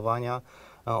przygotowania.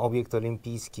 Obiekt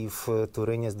olimpijski w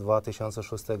Turynie z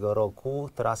 2006 roku,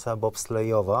 trasa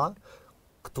bobslejowa,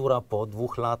 która po 2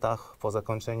 latach po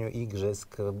zakończeniu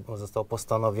igrzysk zostało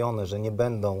postanowione, że nie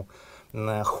będą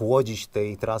chłodzić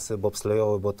tej trasy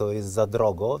bobslejowej, bo to jest za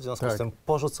drogo. W związku z tym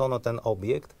porzucono ten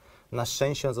obiekt. Na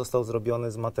szczęście on został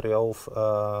zrobiony z materiałów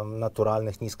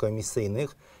naturalnych,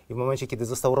 niskoemisyjnych i w momencie, kiedy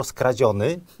został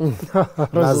rozkradziony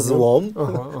na złom,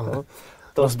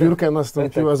 to rozbiórka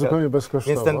nastąpiła zupełnie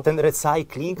bezkosztowo. Więc ten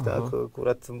recycling,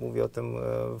 akurat mówię o tym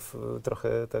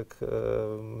trochę tak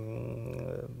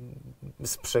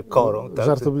z przekorą,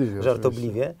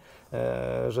 żartobliwie,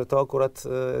 że to akurat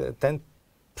ten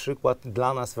przykład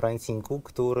dla nas w Reinzingu,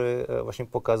 który właśnie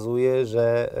pokazuje,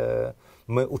 że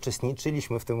my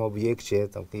uczestniczyliśmy w tym obiekcie,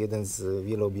 to jeden z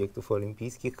wielu obiektów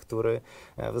olimpijskich, który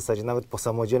w zasadzie nawet po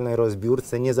samodzielnej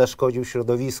rozbiórce nie zaszkodził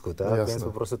środowisku, tak? Więc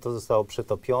po prostu to zostało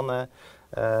przetopione,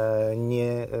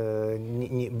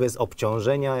 bez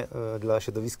obciążenia dla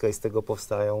środowiska i z tego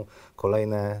powstają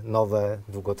kolejne, nowe,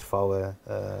 długotrwałe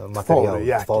materiały,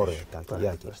 twory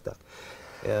jakieś.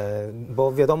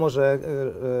 Bo wiadomo, że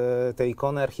te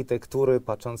ikony architektury,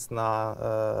 patrząc na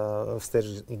wstecz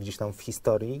gdzieś tam w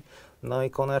historii, no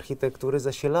ikony architektury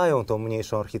zasilają tą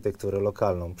mniejszą architekturę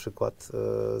lokalną. Przykład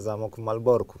zamek w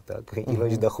Malborku, tak?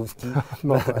 Ilość dachówki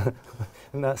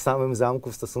na samym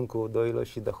zamku w stosunku do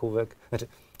ilości dachówek, znaczy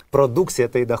produkcja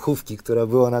tej dachówki, która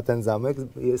była na ten zamek,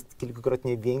 jest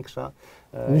kilkukrotnie większa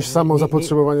niż samo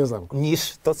zapotrzebowanie zamku.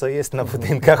 Niż to, co jest na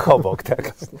budynkach obok,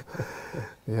 tak?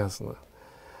 Jasne.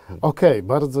 Okej,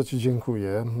 bardzo Ci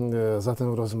dziękuję za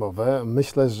tę rozmowę.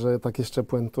 Myślę, że tak jeszcze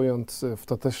puentując, w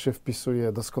to też się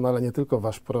wpisuje doskonale nie tylko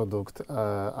Wasz produkt,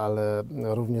 ale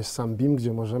również sam BIM,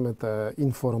 gdzie możemy te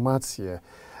informacje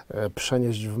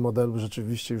przenieść w modelu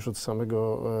rzeczywiście już od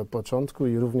samego początku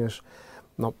i również,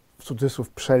 no, w cudzysłów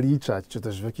przeliczać, czy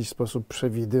też w jakiś sposób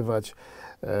przewidywać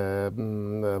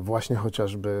właśnie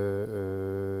chociażby,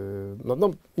 no,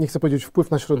 nie chcę powiedzieć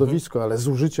wpływ na środowisko, ale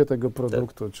zużycie tego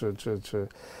produktu,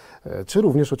 czy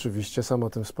również oczywiście, sam o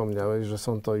tym wspomniałeś, że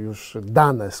są to już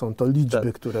dane, są to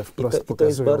liczby, które wprost pokazują. To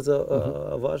jest bardzo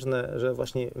ważne, że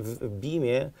właśnie w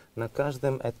BIM-ie na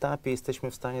każdym etapie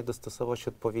jesteśmy w stanie dostosować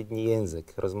odpowiedni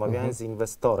język. Rozmawiając z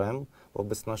inwestorem w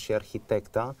obecności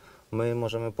architekta, my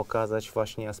możemy pokazać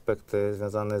właśnie aspekty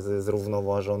związane z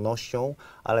równoważonością,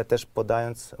 ale też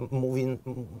podając,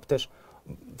 też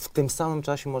w tym samym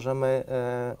czasie możemy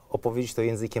opowiedzieć to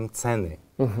językiem ceny.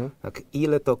 Tak,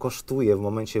 ile to kosztuje w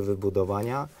momencie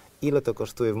wybudowania, ile to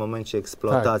kosztuje w momencie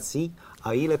eksploatacji,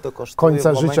 a ile to kosztuje w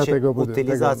momencie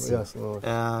utylizacji.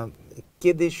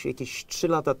 Kiedyś, jakieś 3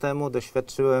 lata temu,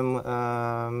 doświadczyłem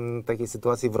takiej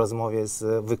sytuacji w rozmowie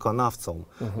z wykonawcą.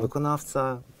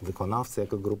 Wykonawca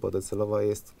jako grupa docelowa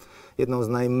jest jedną z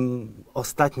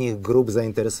ostatnich grup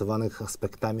zainteresowanych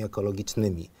aspektami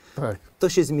ekologicznymi. Tak. To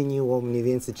się zmieniło mniej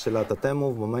więcej 3 lata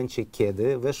temu, w momencie,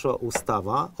 kiedy weszła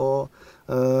ustawa o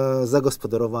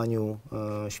zagospodarowaniu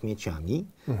śmieciami,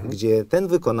 gdzie ten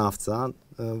wykonawca,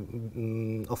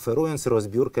 oferując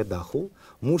rozbiórkę dachu,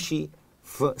 musi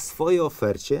w swojej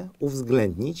ofercie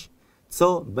uwzględnić,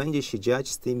 co będzie się dziać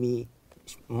z tymi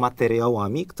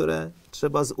materiałami, które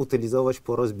trzeba zutylizować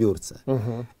po rozbiórce.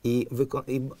 I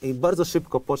bardzo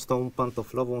szybko pocztą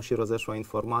pantoflową się rozeszła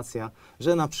informacja,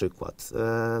 że na przykład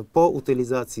po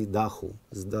utylizacji dachu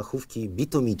z dachówki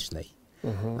bitumicznej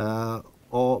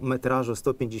o metrażu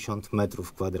 150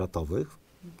 metrów kwadratowych,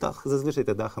 zazwyczaj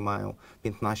te dachy mają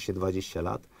 15-20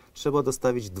 lat, trzeba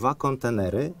dostawić 2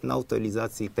 kontenery na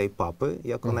utylizacji tej papy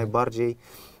jako najbardziej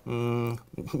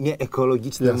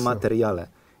nieekologicznym materiale.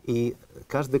 I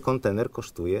każdy kontener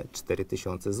kosztuje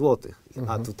 4000 zł,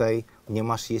 a tutaj nie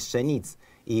masz jeszcze nic.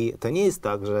 I to nie jest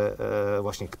tak, że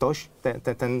właśnie ktoś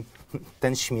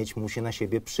ten śmieć musi na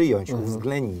siebie przyjąć,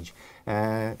 uwzględnić.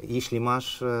 Jeśli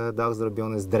masz dach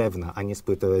zrobiony z drewna, a nie z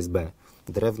płyty OSB,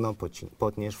 drewno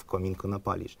potniesz, w kominku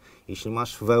napalisz. Jeśli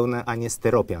masz wełnę, a nie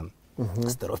styropian,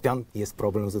 styropian, jest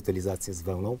problem z utylizacją z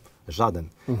wełną? Żaden.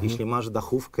 Jeśli masz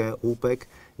dachówkę, łupek,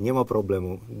 nie ma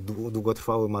problemu.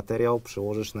 Długotrwały materiał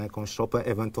przełożysz na jakąś szopę,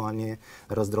 ewentualnie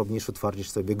rozdrobnisz, utwardzisz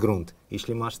sobie grunt.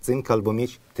 Jeśli masz cynk albo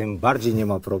miedź, tym bardziej nie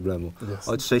ma problemu.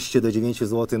 Od 6 do 9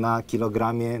 zł na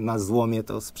kilogramie, na złomie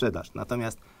to sprzedasz.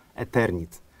 Natomiast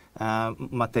Eternit,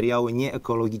 materiały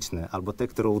nieekologiczne albo te,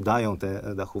 które udają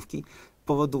te dachówki,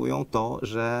 powodują to,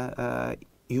 że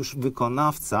już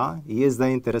wykonawca jest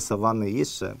zainteresowany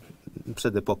jeszcze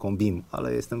przed epoką BIM,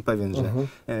 ale jestem pewien, że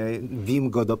BIM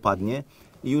go dopadnie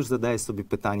i już zadaje sobie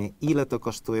pytanie, ile to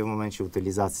kosztuje w momencie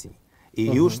utylizacji. I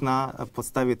już na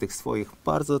podstawie tych swoich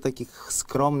bardzo takich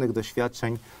skromnych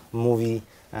doświadczeń mówi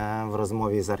w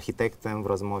rozmowie z architektem, w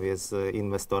rozmowie z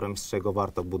inwestorem, z czego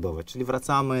warto budować. Czyli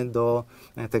wracamy do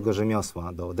tego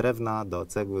rzemiosła, do drewna, do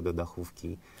cegły, do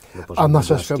dachówki. A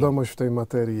nasza świadomość w tej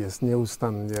materii jest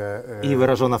nieustannie... I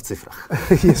wyrażona w cyfrach.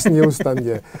 Jest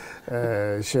nieustannie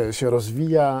się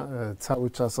rozwija, cały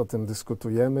czas o tym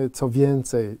dyskutujemy. Co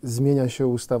więcej, zmienia się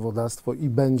ustawodawstwo i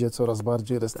będzie coraz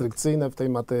bardziej restrykcyjne w tej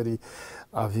materii,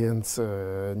 a więc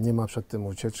nie ma przed tym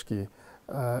ucieczki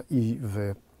i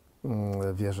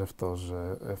wierzę w to,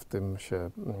 że w tym się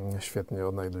świetnie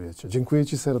odnajdujecie. Dziękuję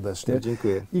Ci serdecznie.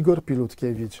 Dziękuję. Igor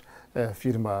Pilutkiewicz,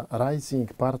 firma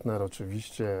Rising, partner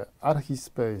oczywiście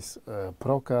Archispace,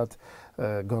 Procat.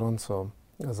 Gorąco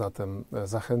zatem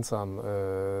zachęcam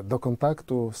do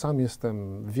kontaktu. Sam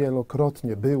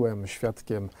byłem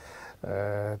świadkiem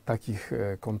takich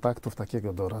kontaktów,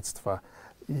 takiego doradztwa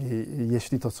i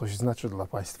jeśli to coś znaczy dla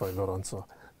Państwa, gorąco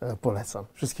polecam.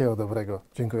 Wszystkiego dobrego.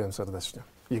 Dziękuję serdecznie.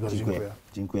 Igor, dziękuję.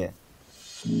 Dziękuję.